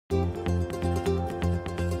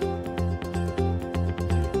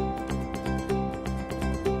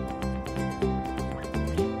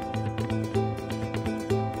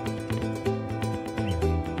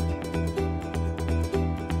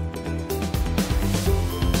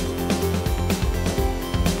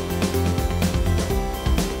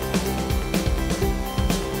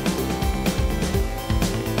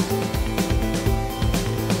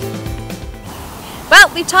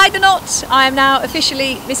we've tied the knot. I am now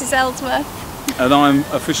officially Mrs. Ellsworth. And I'm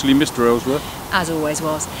officially Mr. Ellsworth. As always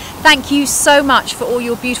was. Thank you so much for all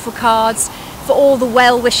your beautiful cards, for all the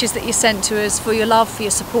well wishes that you sent to us, for your love, for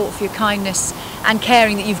your support, for your kindness and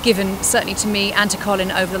caring that you've given, certainly to me and to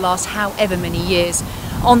Colin, over the last however many years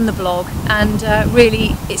on the blog. And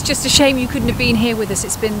really, it's just a shame you couldn't have been here with us.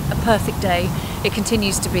 It's been a perfect day. It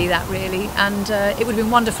continues to be that, really. And it would have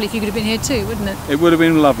been wonderful if you could have been here too, wouldn't it? It would have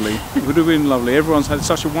been lovely. It would have been lovely. Everyone's had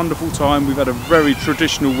such a wonderful time. We've had a very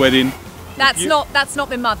traditional wedding. That's not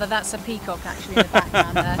my mother, that's a peacock actually in the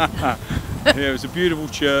background there. Yeah, it was a beautiful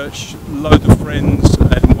church, loads of friends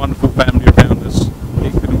and wonderful family around us.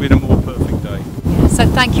 It could have been a more perfect day. Yeah, so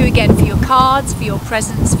thank you again for your cards, for your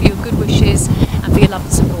presents, for your good wishes and for your love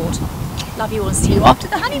and support. Love you all and see you after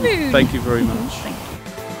the honeymoon. Thank you very much. Thank you.